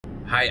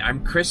Hi,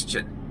 I'm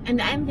Christian. And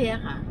I'm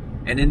Vera.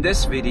 And in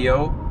this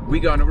video,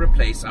 we're gonna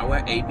replace our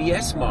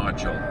ABS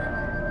module.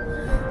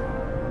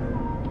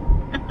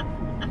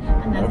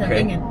 Another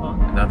Bing and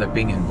Bong. Another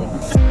Bing and Bong.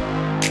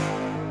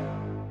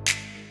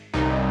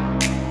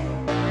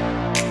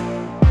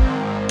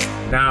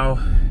 Now,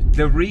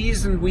 the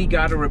reason we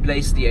gotta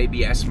replace the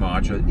ABS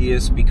module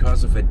is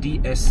because of a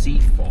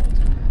DSC fault.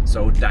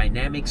 So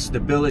dynamic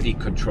stability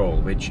control,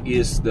 which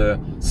is the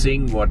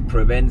thing what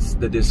prevents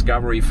the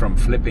Discovery from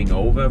flipping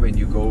over when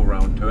you go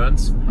around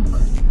turns.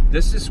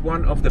 This is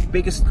one of the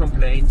biggest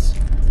complaints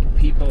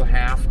people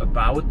have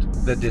about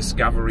the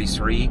Discovery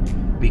 3,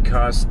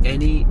 because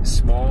any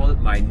small,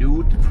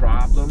 minute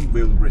problem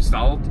will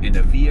result in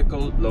a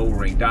vehicle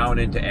lowering down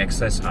into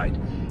excess height.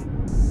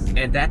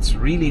 And that's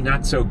really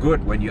not so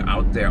good when you're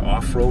out there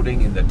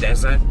off-roading in the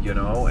desert, you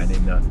know, and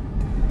in the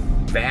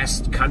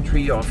vast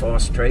country of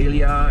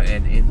Australia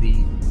and in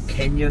the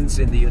canyons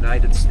in the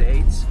United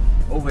States.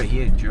 Over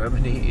here in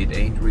Germany, it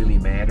ain't really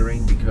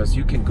mattering because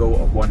you can go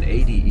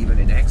 180 even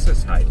in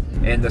excess height.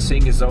 And the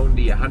thing is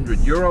only 100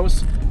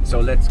 euros. So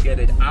let's get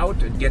it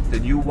out and get the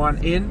new one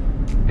in.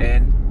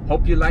 And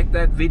hope you like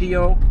that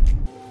video.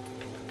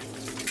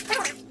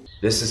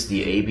 This is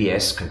the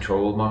ABS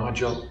control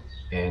module,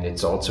 and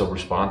it's also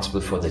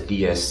responsible for the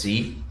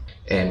DSC.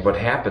 And what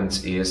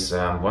happens is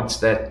once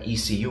that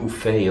ECU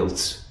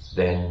fails,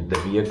 then the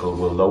vehicle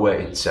will lower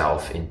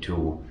itself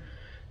into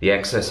the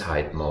excess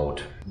height mode.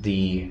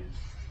 The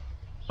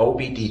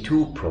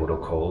OBD2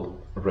 protocol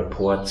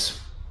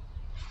reports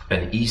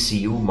an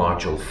ECU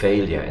module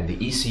failure, and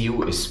the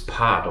ECU is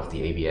part of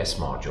the ABS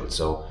module,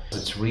 so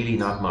it's really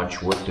not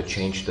much work to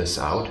change this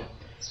out.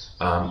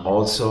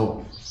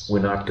 Also, we're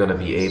not going to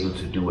be able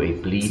to do a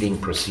bleeding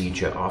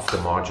procedure of the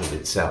module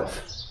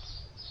itself.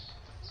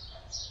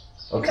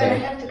 Okay. You're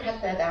gonna have to cut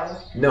that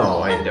out.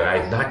 No, I'm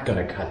not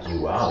going to cut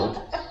you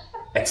out.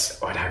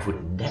 That's what I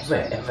would never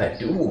ever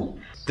do.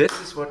 This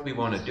is what we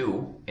want to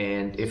do,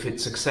 and if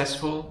it's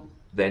successful,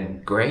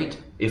 then great.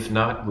 If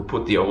not, we'll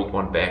put the old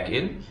one back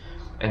in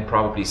and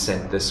probably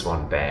send this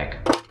one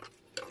back.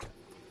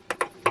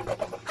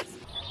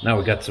 Now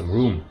we got some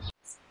room.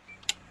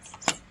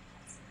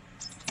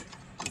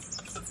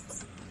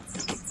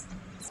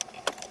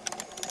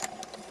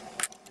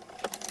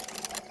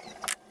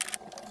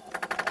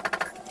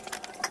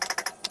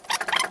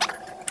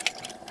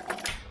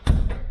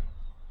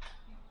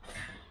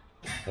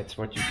 That's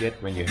what you get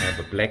when you have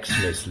a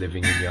blacksmith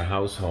living in your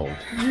household,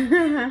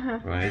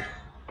 right?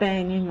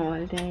 Banging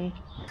all day.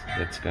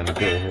 That's gonna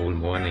go a whole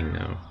morning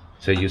now.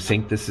 So you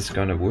think this is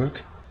gonna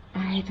work?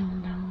 I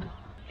don't know.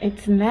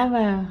 It's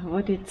never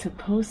what it's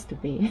supposed to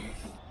be.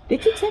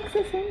 Did you check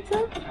the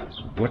sensor?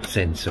 What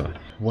sensor?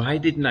 Why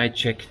didn't I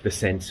check the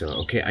sensor?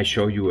 Okay, I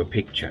show you a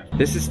picture.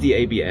 This is the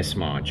ABS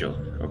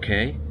module,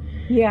 okay?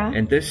 Yeah.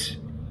 And this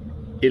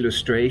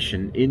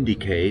illustration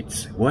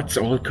indicates what's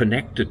all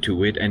connected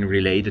to it and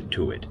related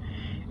to it.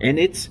 And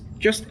it's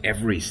just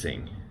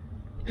everything.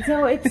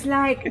 So it's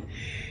like...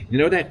 You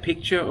know that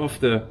picture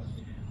of the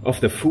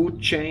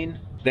food chain?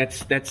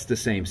 That's the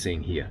same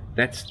thing here.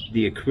 That's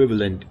the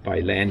equivalent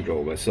by Land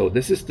Rover. So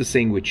this is the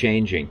thing we're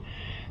changing.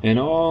 And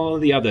all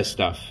the other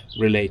stuff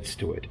relates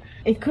to it.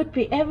 It could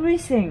be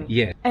everything.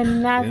 Yeah.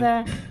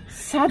 Another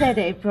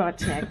Saturday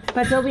project.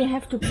 But so we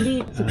have to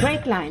bleed the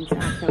brake lines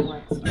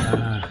afterwards.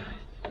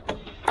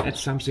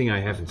 That's something I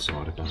haven't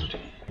thought about.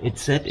 It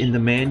said in the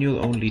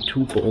manual only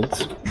 2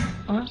 bolts.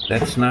 Oh.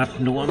 That's not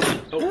normal.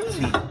 Oh,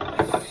 see.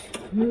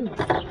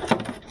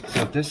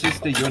 So this is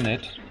the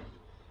unit.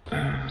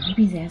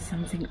 Maybe there's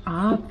something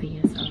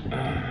obvious on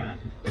it.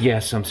 Yeah,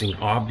 something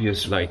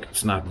obvious, like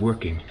it's not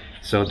working.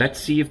 So let's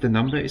see if the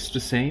number is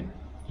the same.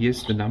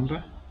 Here's the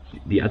number.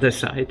 The other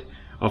side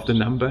of the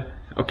number.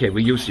 Okay,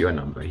 we use your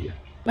number here.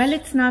 Well,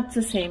 it's not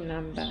the same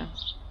number.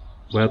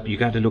 Well, you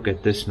got to look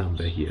at this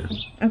number here.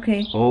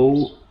 Okay.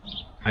 Oh,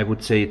 I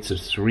would say it's a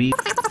 3.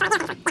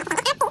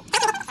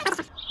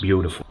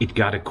 Beautiful. It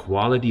got a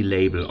quality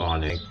label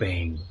on it.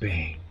 Bang,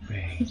 bang,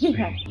 bang, Yeah.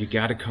 bang. You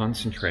got to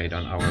concentrate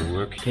on our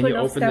work. Can you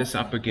open this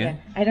up again?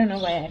 Yeah. I don't know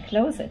why I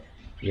close it.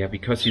 Yeah,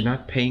 because you're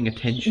not paying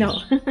attention.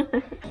 No.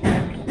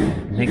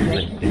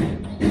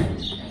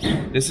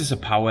 This is a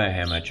power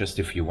hammer, just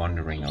if you're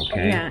wondering,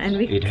 okay? Yeah, and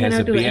it has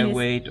a bear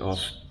weight of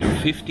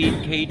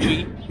 15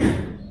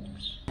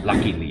 kg.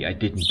 Luckily, I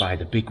didn't buy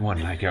the big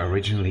one like I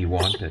originally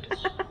wanted.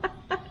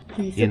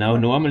 You know,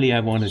 normally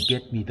I want to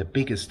get me the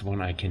biggest one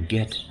I can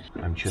get.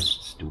 I'm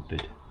just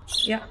stupid.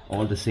 Yeah.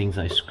 All the things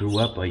I screw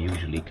up, I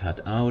usually cut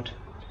out.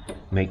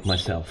 Make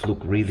myself look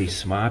really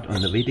smart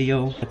on the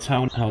video. That's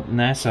how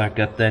NASA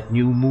got that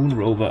new moon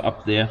rover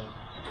up there.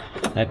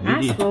 That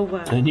Mars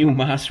rover. The new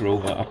Mars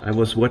rover up. I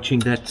was watching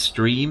that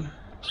stream.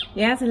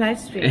 Yeah, the live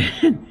stream.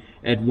 And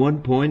at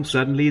one point,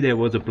 suddenly there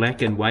was a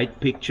black and white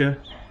picture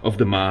of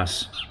the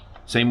Mars.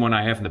 Same one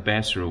I have in the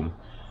bathroom.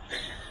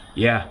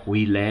 Yeah,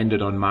 we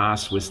landed on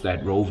Mars with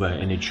that rover,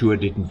 and it sure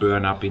didn't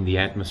burn up in the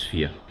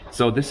atmosphere.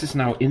 So this is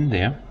now in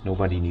there.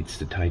 Nobody needs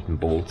to tighten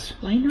bolts.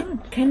 Why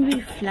not? Can we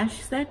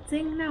flush that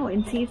thing now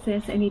and see if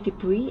there's any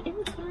debris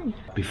inside?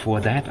 Before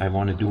that, I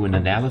want to do an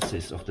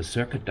analysis of the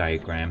circuit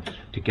diagram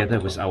together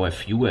with our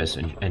viewers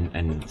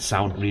and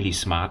sound really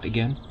smart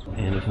again.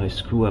 And if I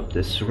screw up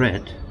this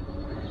thread,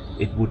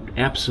 it would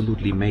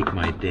absolutely make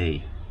my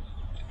day.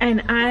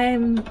 And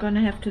I'm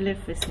gonna have to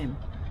live with him.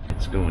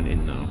 It's going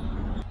in now.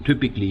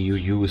 Typically you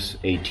use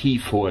a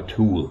T4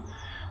 tool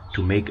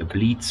to make a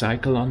bleed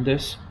cycle on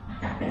this.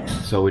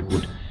 So it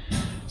would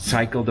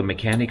cycle the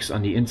mechanics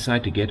on the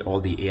inside to get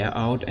all the air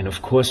out, and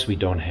of course we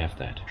don't have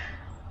that.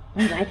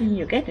 Well, why didn't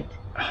you get it?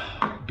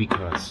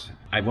 Because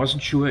I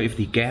wasn't sure if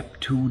the Gap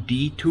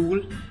 2D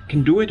tool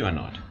can do it or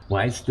not.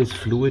 Why is this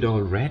fluid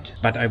all red?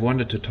 But I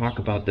wanted to talk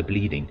about the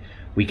bleeding.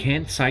 We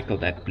can't cycle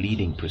that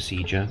bleeding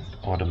procedure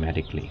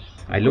automatically.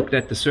 I looked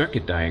at the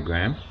circuit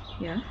diagram.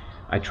 Yeah.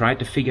 I tried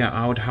to figure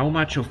out how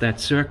much of that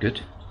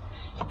circuit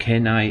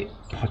can I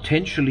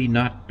potentially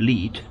not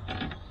bleed.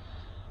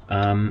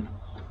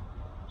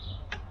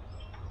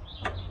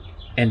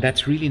 And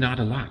that's really not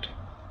a lot.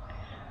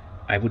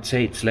 I would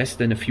say it's less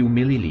than a few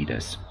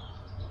milliliters.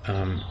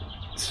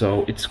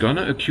 So it's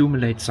gonna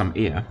accumulate some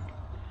air.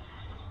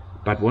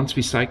 But once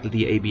we cycle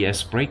the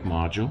ABS brake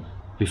module,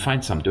 we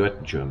find some dirt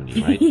in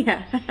Germany, right?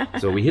 Yeah.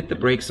 So we hit the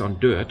brakes on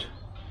dirt.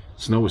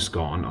 Snow is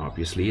gone,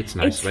 obviously. It's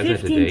nice weather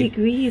today. 15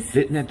 degrees.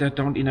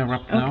 Don't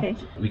interrupt now. Okay.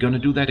 We're gonna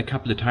do that a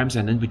couple of times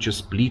and then we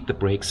just bleed the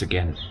brakes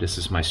again. This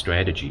is my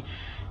strategy.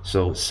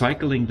 So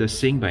cycling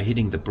this thing by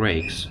hitting the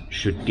brakes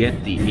should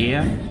get the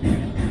air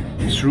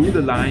through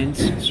the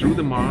lines, through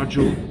the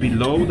module,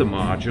 below the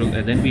module,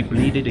 and then we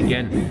bleed it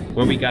again.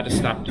 Well, we gotta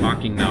stop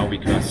talking now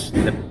because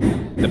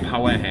the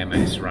power hammer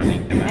is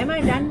running. Am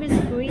I done with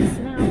the grease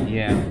now?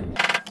 Yeah.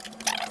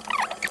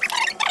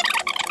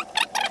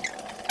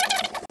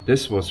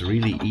 This was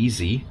really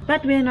easy.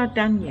 But we're not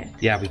done yet.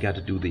 Yeah, we got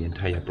to do the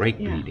entire brake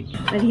bleeding.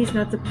 But he's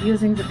not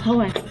using the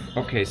power.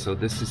 Okay, so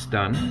this is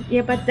done.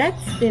 Yeah, but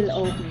that's still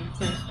open,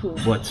 those two.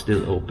 What's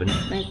still open?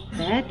 Like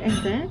that and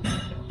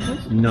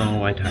that?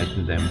 No, I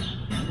tightened them.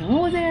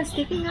 No, they're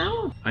sticking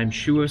out. I'm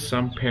sure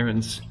some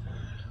parents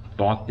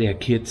bought their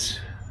kids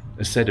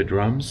a set of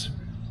drums.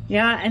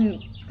 Yeah,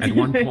 and at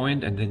one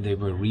point, and then they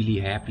were really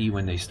happy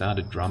when they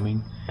started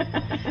drumming.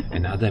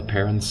 And other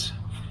parents,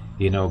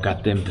 you know,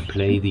 got them to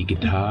play the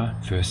guitar,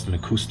 first an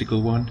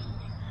acoustical one.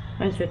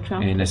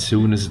 And as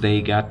soon as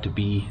they got to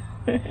be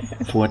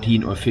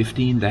 14 or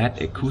 15,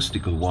 that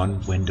acoustical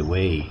one went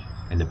away.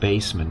 And the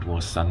basement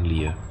was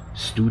suddenly a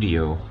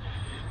studio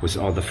with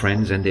all the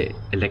friends and the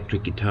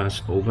electric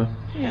guitars over.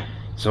 Yeah.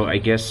 So I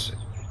guess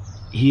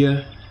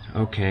here,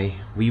 okay,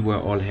 we were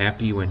all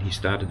happy when he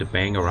started to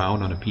bang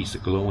around on a piece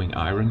of glowing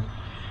iron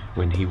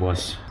when he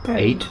was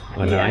 8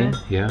 or 9.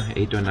 Yeah,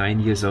 8 or 9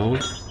 years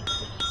old.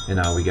 And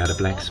now we got a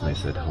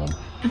blacksmith at home.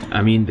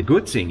 I mean, the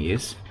good thing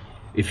is,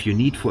 if you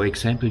need, for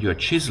example, your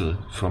chisel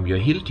from your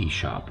Hilti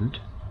sharpened,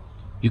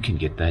 you can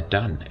get that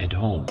done at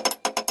home.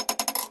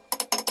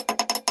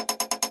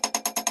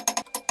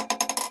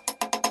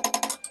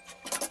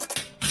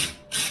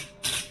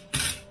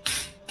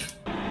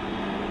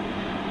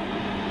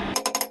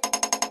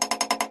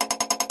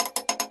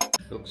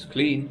 Looks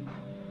clean.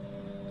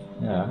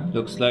 Yeah.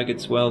 Looks like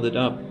it's welded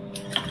up.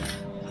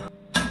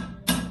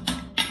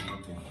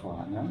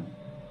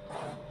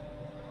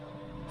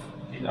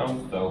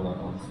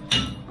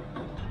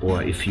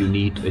 Or if you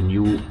need a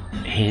new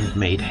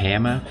handmade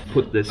hammer,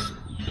 put this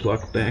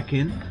plug back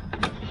in.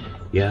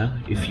 Yeah,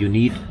 if you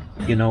need,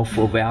 you know,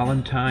 for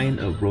Valentine,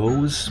 a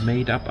rose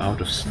made up out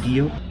of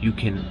steel, you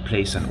can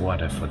place an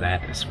order for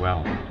that as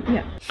well.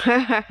 Yeah.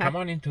 Come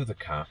on into the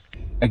car.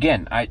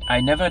 Again,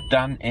 I never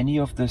done any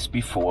of this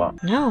before.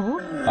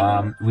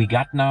 No. We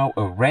got now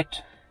a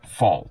red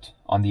fault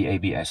on the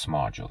ABS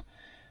module.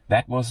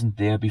 That wasn't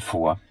there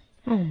before.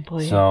 Oh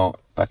boy. So,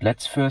 but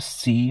let's first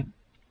see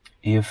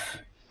if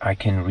I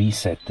can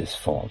reset this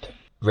fault.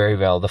 Very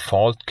well, the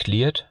fault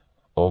cleared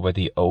over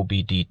the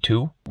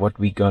OBD2. What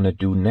we're gonna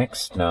do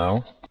next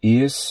now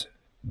is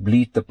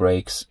bleed the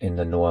brakes in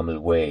the normal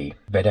way.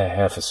 Better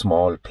have a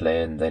small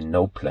plan than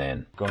no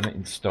plan. Gonna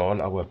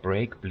install our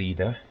brake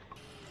bleeder.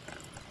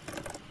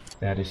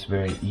 That is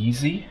very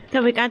easy.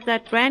 So we got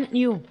that brand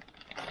new.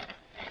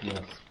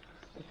 Yes.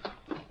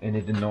 And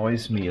it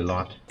annoys me a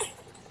lot.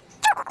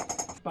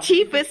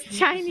 Cheapest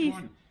Chinese.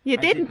 You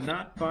didn't? I did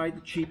not buy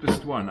the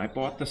cheapest one. I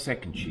bought the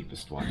second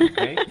cheapest one,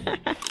 okay?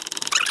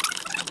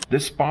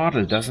 This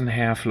bottle doesn't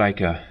have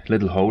like a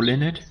little hole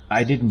in it.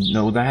 I didn't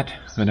know that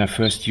when I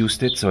first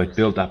used it, so it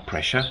built up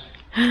pressure.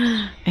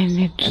 And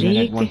then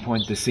at one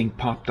point the thing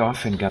popped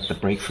off and got the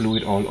brake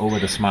fluid all over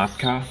the smart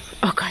car.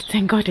 Oh God,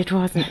 thank God it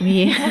wasn't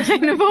me.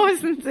 It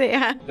wasn't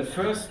there. The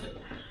first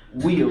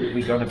wheel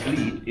we're gonna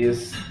bleed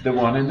is the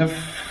one in the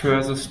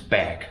furthest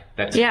back.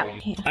 That's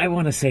I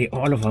want to say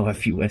all of our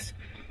viewers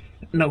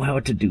know how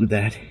to do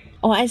that.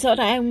 Oh, I thought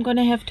I'm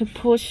gonna have to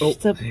push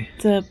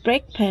the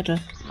brake pedal.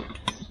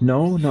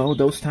 No,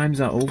 those times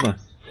are over.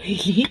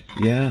 Really?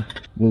 Yeah.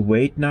 We'll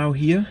wait now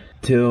here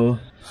till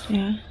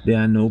there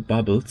are no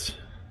bubbles.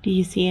 Do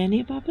you see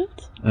any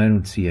bubbles? I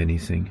don't see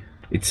anything.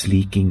 It's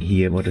leaking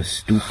here. What a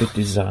stupid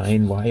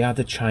design. Why are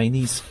the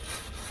Chinese,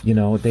 you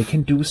know, they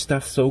can do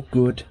stuff so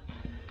good.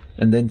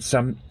 And then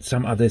some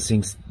other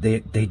things, they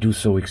do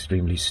so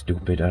extremely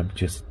stupid.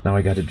 Now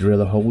I gotta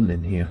drill a hole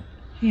in here.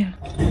 Yeah.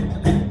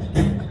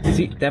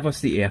 See, that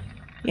was the air.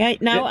 Yeah,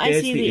 now I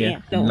see the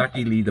air. No.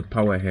 Luckily the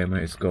power hammer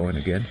is going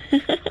again.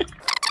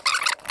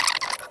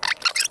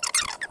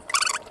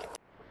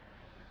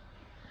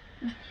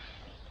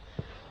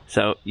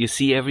 So, you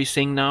see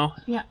everything now?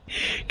 Yeah.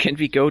 Can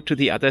we go to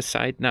the other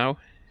side now?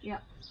 Yeah.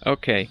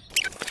 Okay.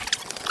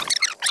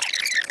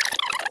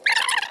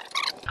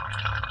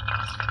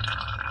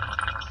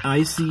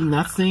 I see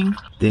nothing.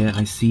 There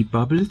I see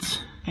bubbles.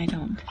 I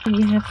don't.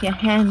 You have your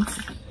hands.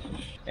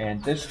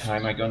 And this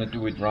time I'm gonna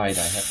do it right.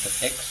 I have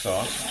to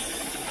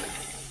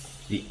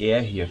exhaust the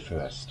air here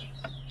first.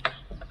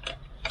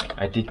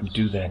 I didn't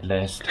do that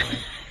last time.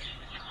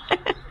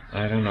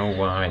 I don't know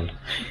why.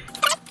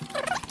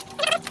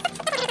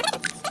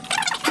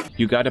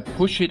 You gotta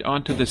push it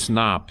onto the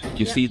snob.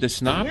 You see the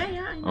snob?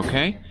 Yeah.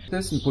 Okay.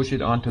 This and push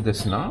it onto the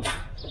snob.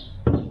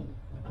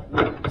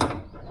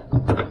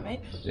 Right.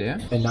 There.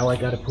 And now I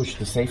gotta push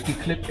the safety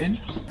clip in.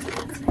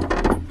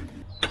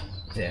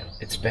 There,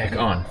 it's back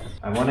on.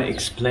 I want to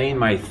explain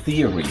my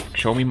theory.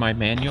 Show me my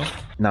manual.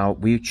 Now,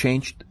 we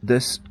changed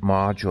this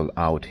module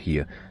out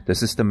here.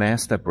 This is the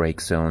master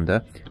brake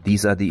cylinder.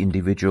 These are the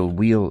individual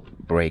wheel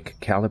brake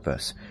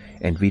calipers.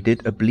 And we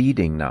did a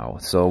bleeding now.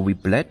 So we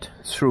bled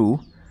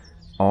through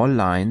all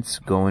lines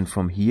going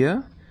from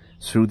here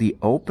through the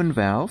open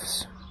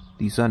valves.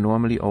 These are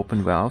normally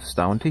open valves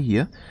down to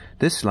here.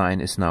 This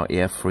line is now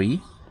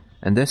air-free.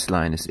 And this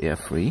line is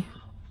air-free.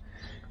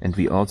 And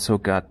we also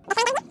got...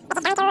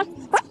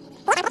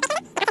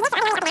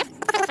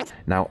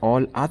 Now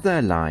all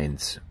other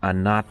lines are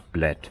not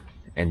bled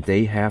and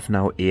they have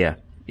now air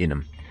in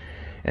them.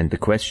 And the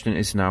question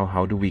is now,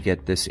 how do we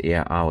get this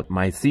air out?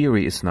 My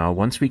theory is now,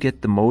 once we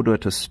get the motor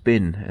to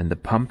spin and the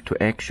pump to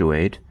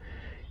actuate,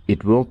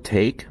 it will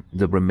take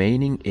the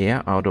remaining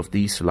air out of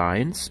these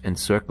lines and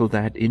circle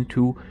that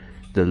into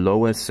the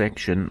lower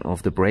section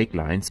of the brake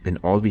lines. And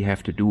all we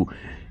have to do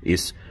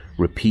is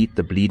repeat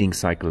the bleeding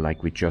cycle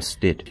like we just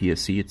did. Here,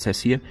 see, it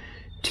says here,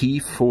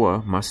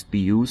 T4 must be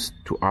used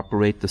to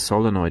operate the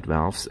solenoid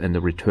valves and the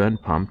return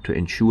pump to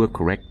ensure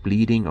correct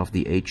bleeding of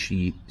the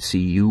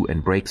HECU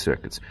and brake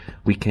circuits.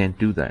 We can't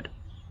do that.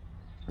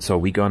 So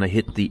we're gonna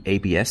hit the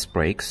ABS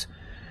brakes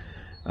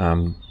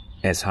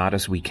as hard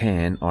as we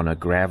can on a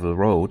gravel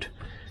road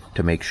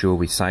to make sure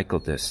we cycle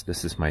this.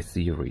 This is my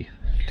theory,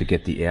 to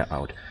get the air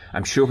out.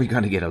 I'm sure we're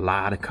gonna get a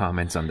lot of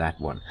comments on that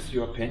one. Is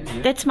your pen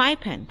here? That's my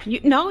pen.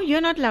 No, you're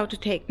not allowed to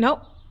take.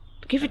 No.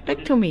 Give it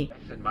back to me.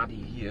 It's muddy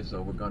here,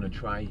 so we're gonna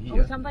try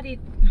here. Oh, somebody.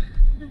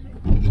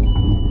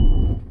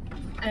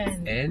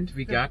 And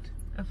we got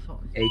a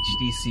fault.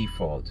 HDC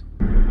fault.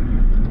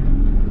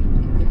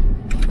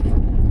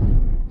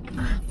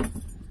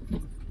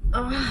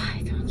 Oh,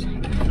 I don't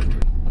like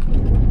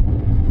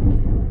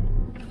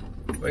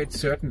it. Well, it's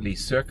certainly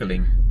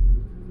circling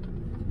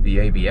the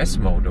ABS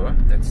motor.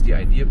 That's the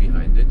idea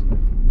behind it.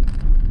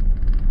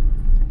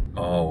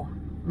 Oh,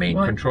 main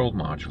control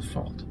module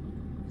fault.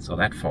 So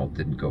that fault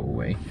didn't go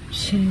away.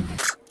 Shit.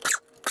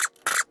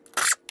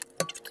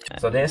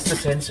 So there's the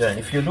sensor, and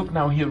if you look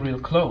now here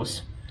real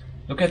close,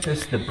 look at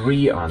this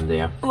debris on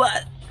there.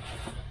 What?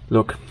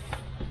 Look.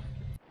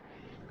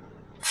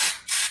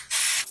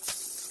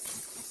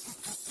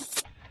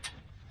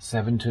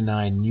 Seven to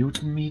 9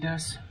 Newton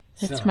meters.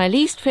 That's my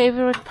least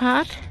favorite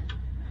part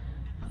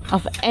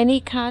of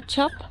any car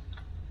shop.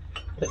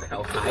 Look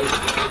how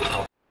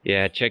high.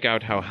 Yeah, check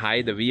out how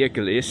high the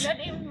vehicle is. Not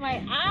even my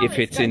arm if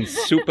it's in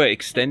super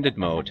extended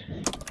mode.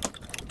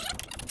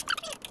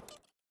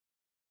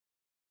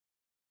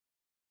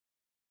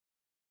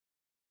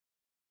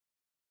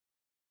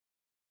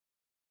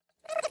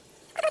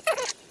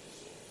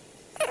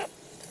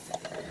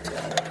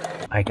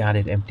 I got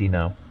it empty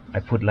now. I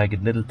put like a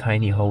little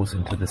tiny hose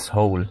into this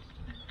hole,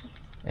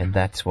 and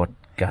that's what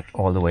got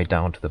all the way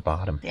down to the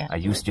bottom. Yeah. I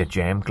used your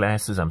jam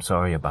glasses, I'm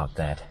sorry about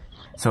that.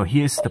 So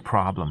here's the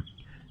problem.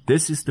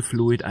 This is the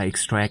fluid I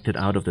extracted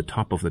out of the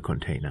top of the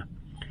container.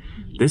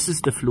 This is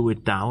the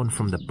fluid down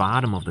from the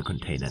bottom of the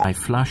container. I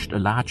flushed a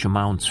large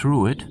amount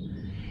through it.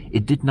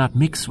 It did not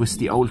mix with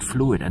the old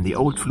fluid, and the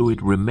old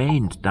fluid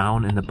remained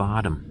down in the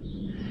bottom.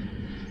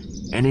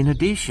 And in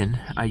addition,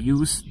 I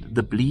used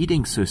the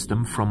bleeding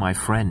system from my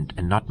friend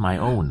and not my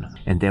own.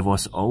 And there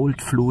was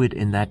old fluid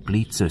in that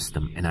bleed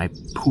system, and I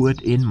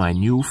poured in my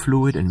new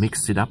fluid and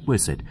mixed it up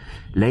with it.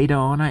 Later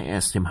on, I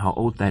asked him how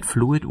old that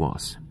fluid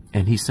was.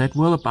 And he said,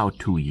 well, about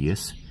 2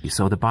 years.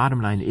 So the bottom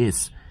line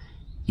is,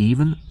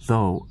 even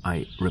though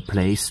I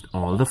replaced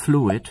all the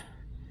fluid,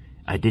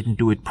 I didn't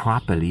do it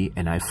properly,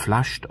 and I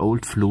flushed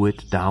old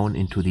fluid down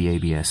into the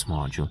ABS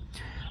module.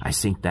 I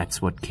think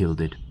that's what killed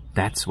it.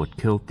 That's what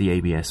killed the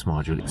ABS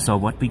module. So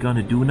what we're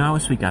gonna do now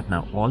is we got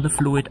now all the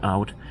fluid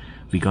out.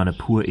 We're gonna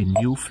pour in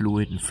new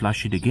fluid and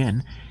flush it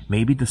again.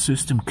 Maybe the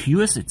system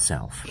cures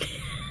itself.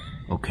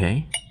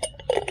 Okay?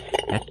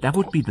 That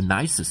would be the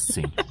nicest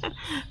thing.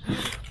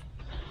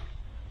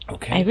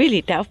 Okay. I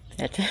really doubt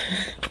that.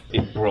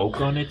 It broke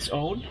on its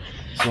own,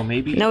 so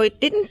maybe... No, it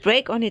didn't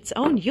break on its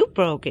own. You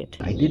broke it.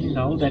 I didn't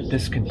know that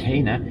this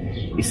container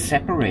is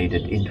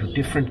separated into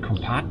different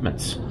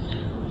compartments.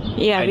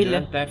 Yeah, I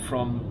learned that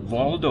from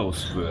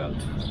Waldo's world.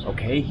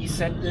 Okay, he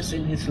said this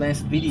in his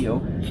last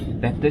video,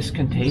 that this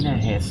container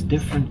has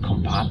different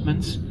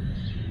compartments.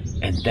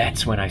 And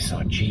that's when I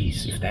thought,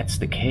 geez, if that's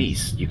the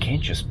case, you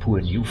can't just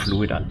pour new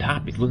fluid on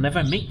top. It will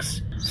never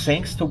mix.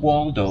 Thanks to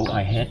Waldo,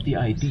 I had the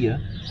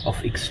idea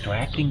of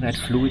extracting that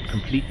fluid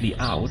completely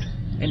out,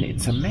 and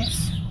it's a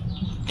mess.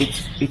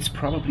 It's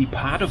probably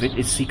part of it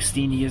is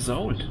 16 years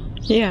old.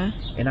 Yeah.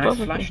 And I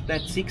flushed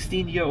that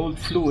 16-year-old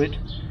fluid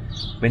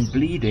when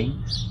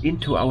bleeding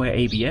into our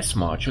ABS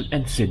module,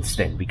 and since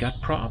then we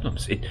got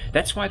problems.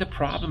 That's why the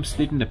problems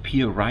didn't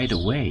appear right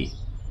away.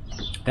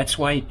 That's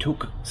why it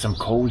took some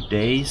cold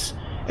days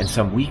and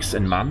some weeks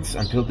and months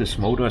until this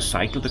motor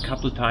cycled a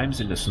couple times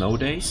in the snow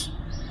days.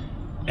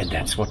 And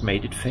that's what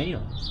made it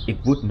fail. It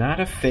would not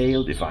have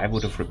failed if I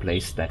would have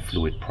replaced that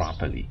fluid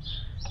properly.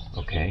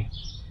 Okay?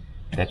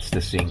 That's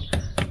the thing.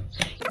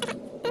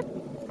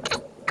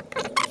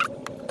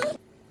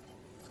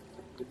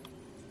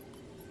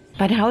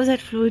 But how is that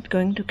fluid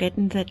going to get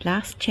in that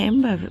last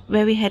chamber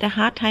where we had a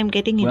hard time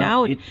getting it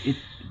out?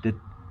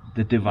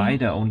 The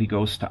divider only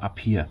goes to up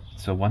here.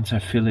 So once I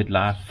fill it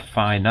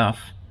far enough,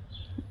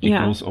 it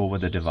goes over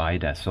the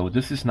divider. So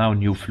this is now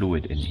new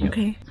fluid in here.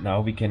 Okay.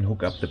 Now we can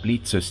hook up the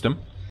bleed system.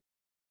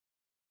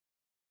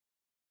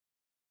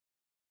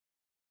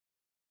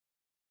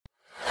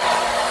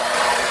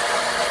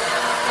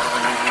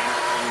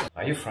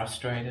 Are you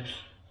frustrated?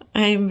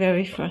 I am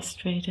very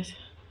frustrated.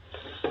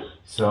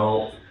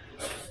 So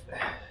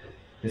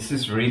this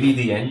is really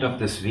the end of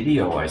this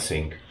video, I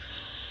think.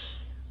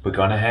 We're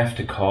gonna have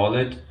to call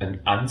it an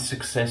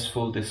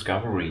unsuccessful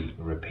discovery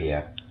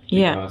repair.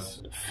 Yeah.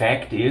 Because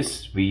fact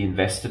is, we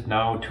invested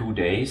now 2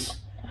 days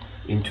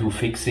into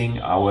fixing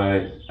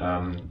our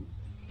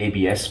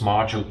ABS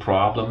module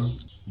problem.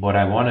 What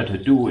I wanted to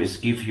do is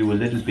give you a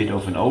little bit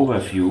of an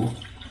overview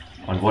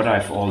on what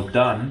I've all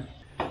done.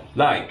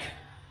 Like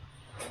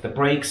the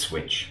brake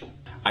switch.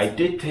 I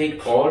did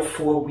take all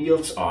 4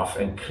 wheels off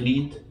and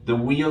cleaned the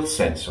wheel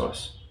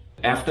sensors.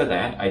 After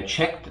that, I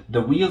checked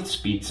the wheel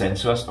speed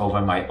sensors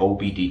over my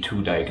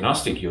OBD2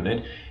 diagnostic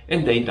unit,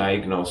 and they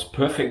diagnosed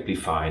perfectly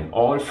fine,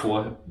 all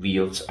 4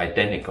 wheels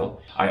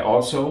identical. I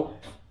also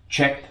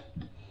checked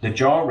the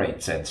jaw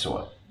rate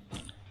sensor.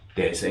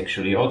 There's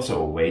actually also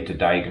a way to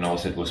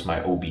diagnose it with my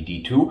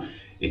OBD2.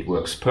 It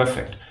works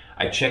perfect.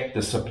 I checked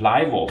the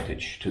supply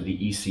voltage to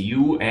the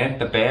ECU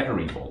and the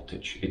battery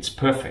voltage. It's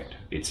perfect.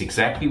 It's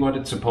exactly what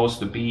it's supposed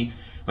to be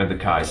when the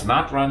car is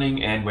not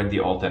running and when the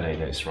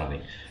alternator is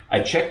running. I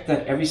checked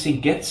that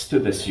everything gets to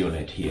this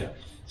unit here.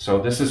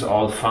 So this is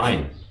all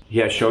fine.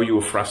 Here I show you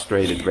a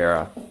frustrated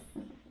Vera.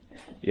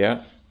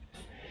 Yeah?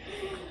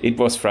 It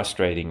was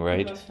frustrating,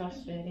 right? It was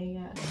frustrating,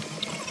 yeah.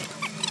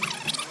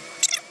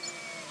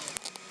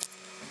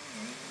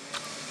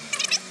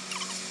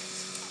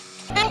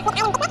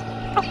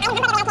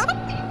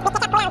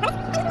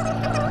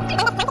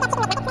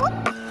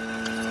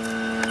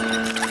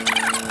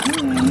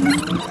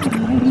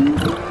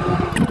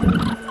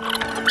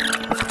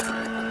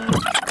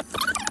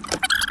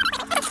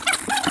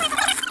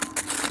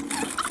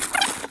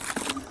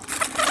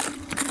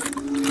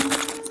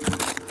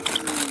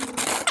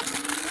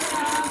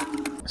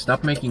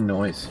 Stop making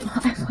noise.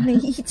 I want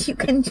to eat, you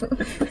can do.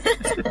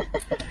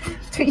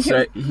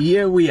 So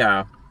here we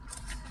are,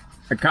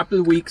 a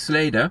couple weeks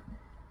later,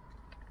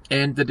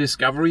 and the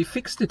Discovery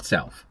fixed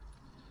itself.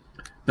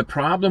 The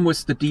problem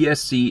with the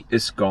DSC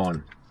is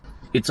gone.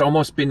 It's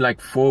almost been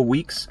like 4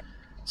 weeks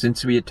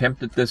since we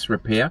attempted this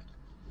repair,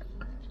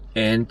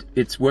 and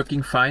it's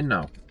working fine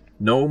now.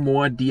 No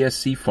more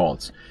DSC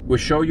faults. We'll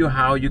show you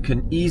how you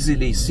can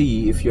easily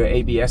see if your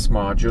ABS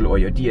module or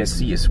your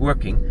DSC is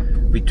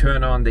working. We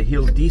turn on the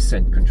hill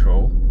descent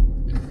control.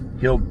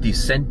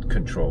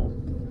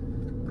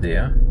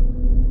 There.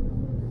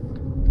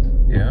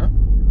 Yeah.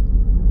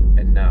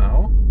 And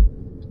now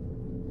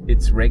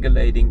it's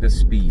regulating the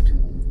speed.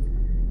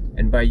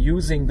 And by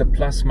using the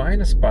plus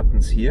minus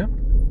buttons here,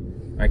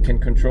 I can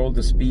control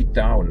the speed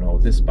down. Oh,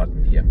 this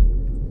button here.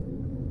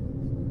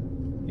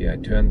 Yeah, I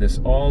turn this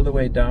all the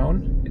way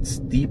down. It's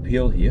steep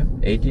hill here,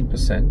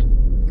 18%.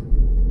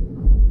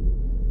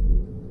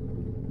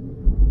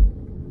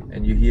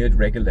 And you hear it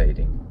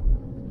regulating.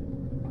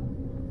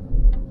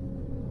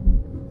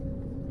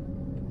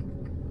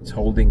 It's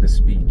holding the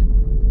speed.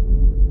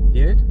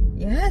 Hear it?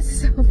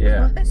 Yes, of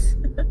course.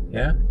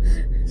 Yeah.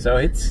 So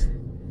it's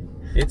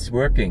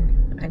working.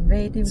 I'm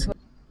waiting for...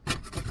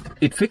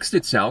 It fixed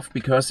itself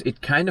because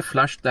it kind of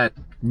flushed that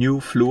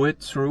new fluid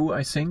through,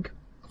 I think.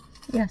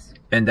 Yes.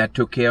 And that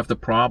took care of the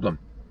problem.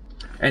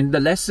 And the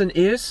lesson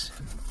is,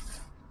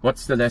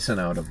 what's the lesson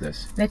out of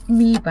this? Let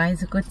me buy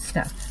the good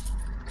stuff.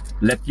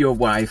 Let your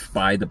wife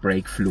buy the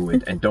brake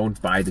fluid and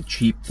don't buy the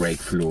cheap brake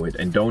fluid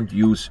and don't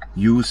use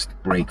used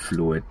brake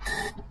fluid.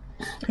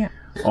 Yeah.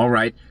 All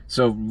right,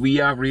 so we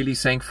are really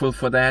thankful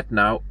for that.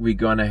 Now we're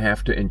gonna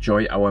have to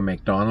enjoy our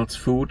McDonald's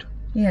food.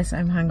 Yes,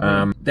 I'm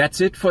hungry. That's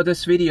it for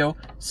this video.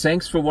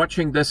 Thanks for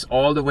watching this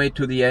all the way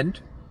to the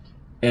end,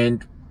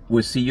 and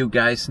we'll see you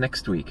guys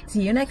next week.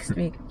 See you next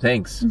week.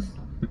 Thanks.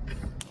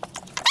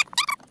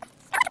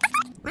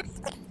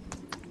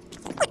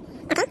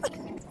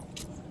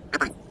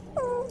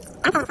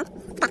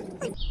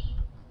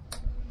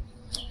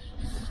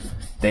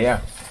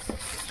 There.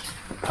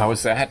 How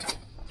is that?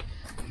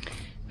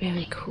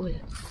 Very cool.